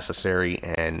 it's unnecessary,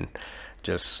 and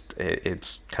just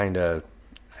it's kind of,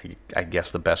 I guess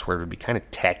the best word would be kind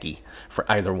of tacky for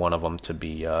either one of them to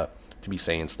be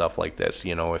saying stuff like this.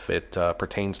 If it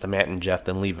pertains to Matt and Jeff,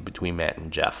 then leave it between Matt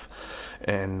and Jeff.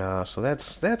 And so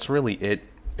that's really it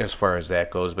as far as that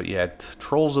goes. But yeah,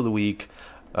 Trolls of the Week.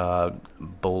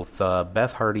 Both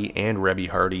Beth Hardy and Rebby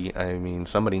Hardy. I mean,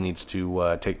 somebody needs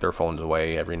to take their phones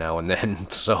away every now and then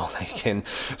so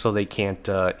they can't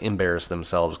embarrass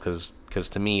themselves, because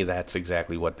to me that's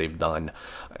exactly what they've done,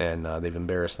 and they've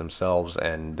embarrassed themselves,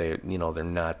 and they're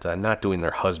not doing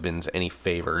their husbands any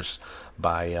favors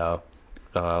by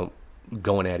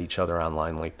going at each other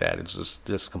online like that. It's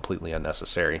just completely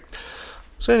unnecessary.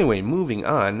 So anyway, moving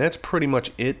on. That's pretty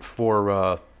much it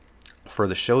for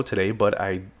the show today, but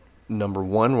I, number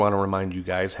one, want to remind you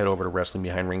guys, head over to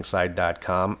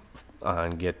WrestlingBehindRingside.com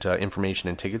and get information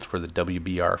and tickets for the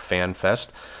WBR Fan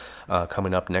Fest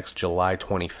coming up next July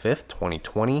 25th,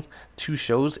 2020. 2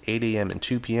 shows, 8 a.m. and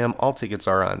 2 p.m. All tickets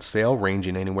are on sale,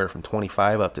 ranging anywhere from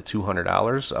 $25 up to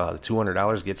 $200. The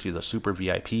 $200 gets you the Super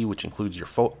VIP, which includes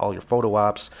all your photo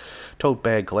ops, tote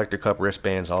bag, collector cup,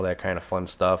 wristbands, all that kind of fun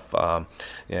stuff.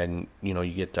 And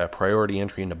you get priority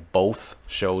entry into both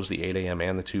shows, the 8 a.m.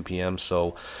 and the 2 p.m.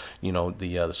 So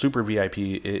the Super VIP,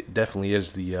 it definitely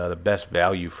is the best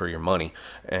value for your money.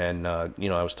 And I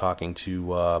was talking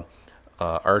to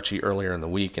Archie earlier in the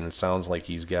week, and it sounds like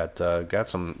he's got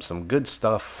some good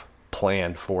stuff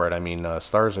planned for it. I mean,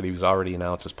 stars that he's already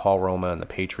announced is Paul Roma and the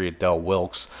Patriot Del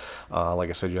Wilkes. Like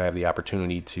I said, you have the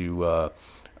opportunity to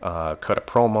cut a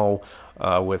promo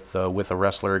with a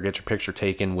wrestler, get your picture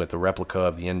taken with a replica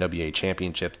of the NWA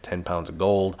Championship, 10 pounds of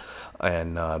gold,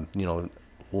 and a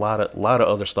lot of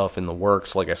other stuff in the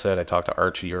works. Like I said, I talked to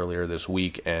Archie earlier this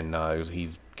week, and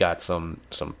he's got some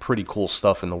pretty cool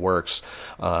stuff in the works.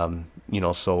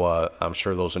 So I'm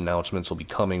sure those announcements will be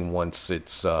coming once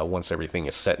everything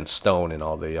is set in stone and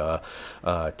all the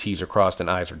T's are crossed and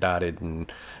I's are dotted,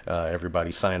 and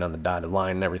everybody signed on the dotted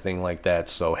line and everything like that.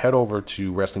 So head over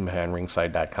to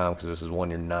WrestlingBehindRingside.com, because this is one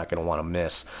you're not going to want to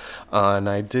miss. And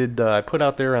I put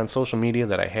out there on social media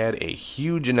that I had a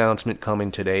huge announcement coming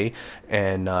today,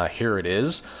 and here it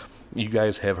is. you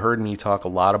guys have heard me talk a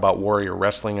lot about Warrior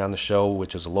Wrestling on the show,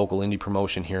 which is a local indie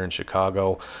promotion here in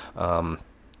Chicago.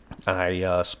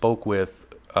 I spoke with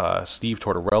Steve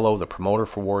Tortorello, the promoter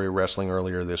for Warrior Wrestling,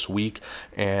 earlier this week,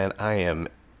 and I am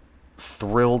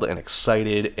thrilled and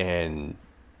excited and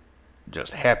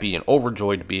just happy and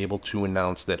overjoyed to be able to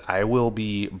announce that I will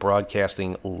be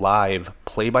broadcasting live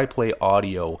play-by-play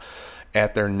audio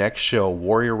at their next show,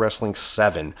 Warrior Wrestling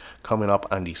 7, coming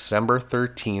up on December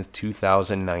 13th,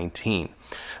 2019.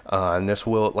 And this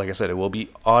will, like I said, it will be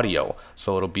audio,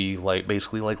 so it'll be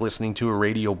basically like listening to a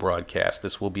radio broadcast.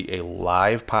 This will be a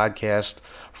live podcast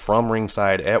from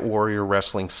ringside at Warrior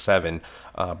Wrestling 7,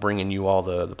 bringing you all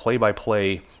the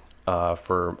play-by-play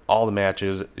for all the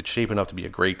matches. It's shaping up to be a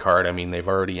great card. I mean, they've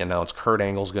already announced Kurt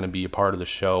Angle's going to be a part of the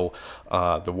show.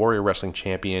 The Warrior Wrestling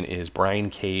champion is Brian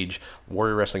Cage.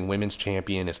 Warrior Wrestling Women's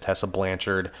champion is Tessa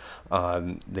Blanchard.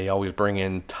 They always bring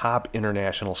in top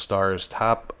international stars,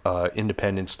 top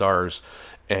independent stars,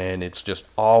 and it's just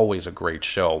always a great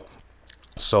show.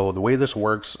 So the way this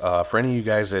works, for any of you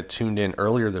guys that tuned in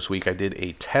earlier this week, I did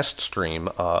a test stream,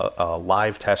 a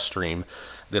live test stream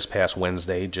this past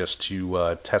Wednesday, just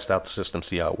to test out the system,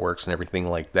 see how it works and everything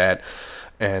like that,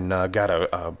 and got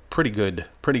a pretty good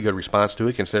response to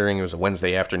it, considering it was a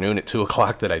Wednesday afternoon at 2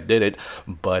 o'clock that I did it.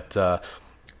 But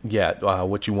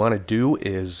what you want to do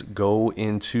is go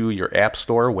into your app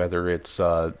store, whether it's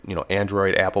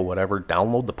Android, Apple, whatever.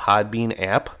 Download the Podbean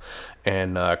app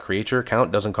and create your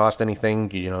account. Doesn't cost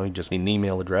anything. You just need an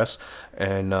email address,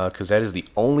 and because that is the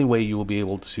only way you will be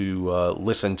able to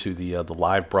listen to the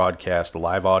live broadcast, the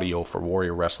live audio for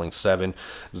Warrior Wrestling 7.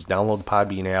 Just download the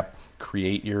Podbean app,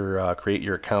 create your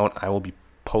account. I will be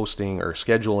posting or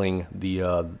scheduling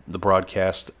the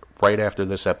broadcast right after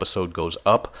this episode goes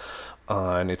up.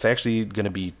 And it's actually going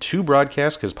to be 2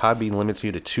 broadcasts, because Podbean limits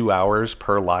you to 2 hours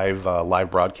per live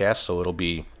broadcast. So it'll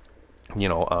be,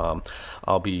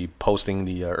 I'll be posting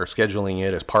or scheduling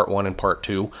it as part 1 and part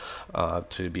 2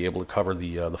 to be able to cover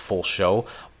the full show.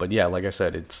 But yeah, like I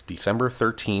said, it's December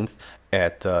 13th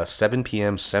at 7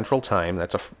 p.m. Central Time.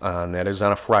 That is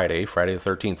on a Friday the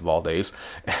 13th of all days.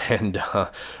 And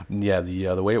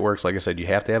the way it works, like I said, you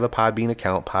have to have a Podbean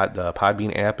account. The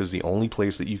Podbean app is the only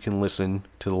place that you can listen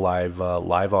to the live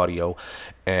audio.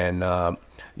 And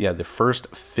the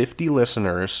first 50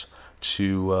 listeners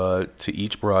to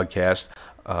each broadcast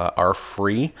are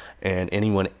free, and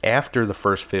anyone after the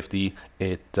first 50,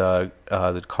 the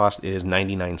cost is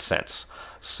 99 cents.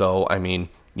 So I mean,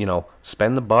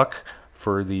 spend the buck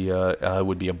for the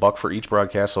would be $1 for each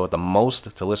broadcast. So at the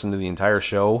most, to listen to the entire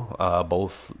show,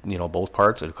 both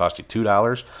parts, it'll cost you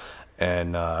 $2,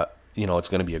 and it's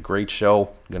going to be a great show.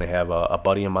 I'm going to have a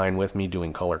buddy of mine with me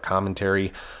doing color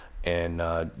commentary. And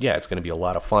it's going to be a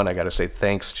lot of fun. I got to say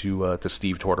thanks to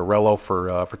Steve Tortorello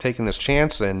for taking this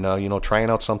chance and trying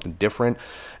out something different.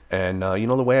 And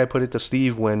the way I put it to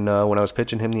Steve when I was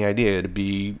pitching him the idea, it'd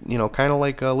be kind of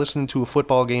like listening to a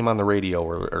football game on the radio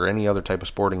or any other type of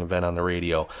sporting event on the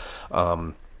radio.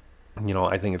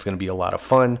 I think it's going to be a lot of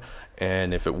fun,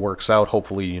 and if it works out,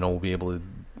 hopefully we'll be able to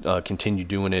continue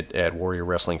doing it at Warrior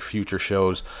Wrestling future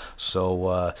shows.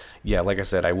 So like I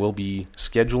said, I will be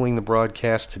scheduling the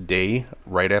broadcast today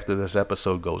right after this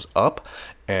episode goes up,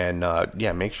 and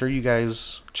make sure you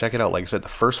guys check it out. Like I said, the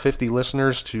first 50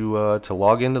 listeners to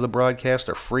log into the broadcast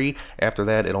are free. After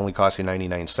that, it only costs you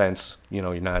 99 cents.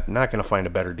 You're not going to find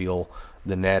a better deal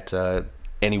than that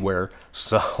anywhere.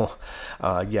 So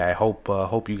I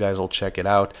hope you guys will check it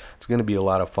out. It's going to be a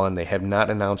lot of fun. They have not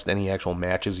announced any actual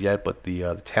matches yet, but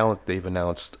the talent they've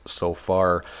announced so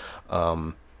far,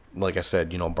 like I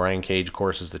said, Brian Cage, of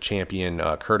course, is the champion.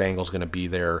 Kurt Angle's going to be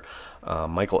there.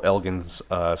 Michael Elgin's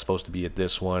supposed to be at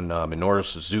this one. Minoru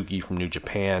Suzuki from New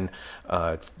Japan.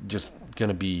 It's just going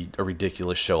to be a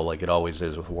ridiculous show, like it always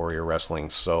is with Warrior Wrestling.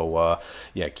 So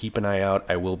keep an eye out.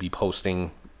 I will be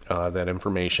posting that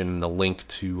information, the link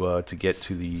to get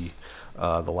to the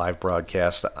live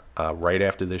broadcast right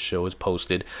after this show is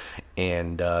posted.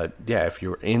 And if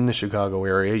you're in the Chicago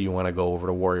area, you want to go over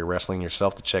to Warrior Wrestling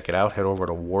yourself to check it out, head over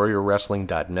to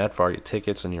warriorwrestling.net for all your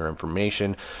tickets and your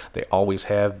information. They always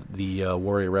have the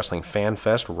Warrior Wrestling Fan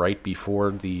Fest right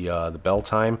before the bell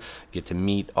time. Get to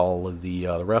meet all of the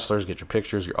wrestlers, get your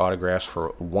pictures, your autographs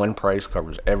for one price,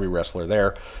 covers every wrestler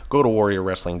there. Go to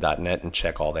warriorwrestling.net and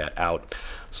check all that out.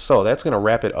 So that's going to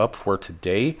wrap it up for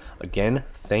today. Again,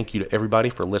 thank you to everybody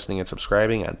for listening and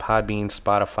subscribing on Podbean,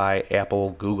 Spotify, Apple,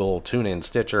 Google, TuneIn,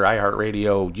 Stitcher,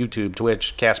 iHeartRadio, YouTube,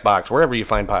 Twitch, CastBox, wherever you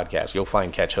find podcasts, you'll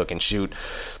find Catch, Hook, and Shoot.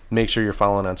 Make sure you're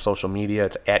following on social media.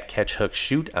 It's at Catch, Hook,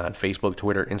 Shoot on Facebook,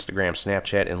 Twitter, Instagram,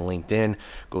 Snapchat, and LinkedIn.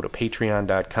 Go to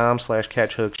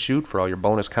patreon.com/Catch, Hook, Shoot for all your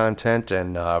bonus content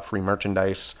and free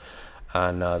merchandise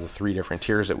on the 3 different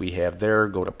tiers that we have there.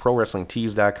 Go to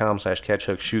prowrestlingtees.com/Catch,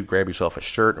 Hook, Shoot. Grab yourself a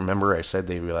shirt. Remember, I said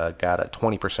they've got a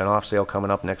 20% off sale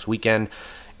coming up next weekend.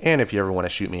 And if you ever want to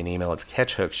shoot me an email, it's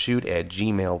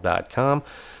catchhookshoot@gmail.com.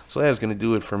 So that is going to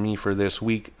do it for me for this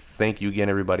week. Thank you again,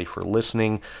 everybody, for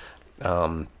listening.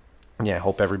 I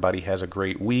hope everybody has a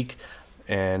great week,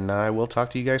 and I will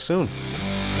talk to you guys soon.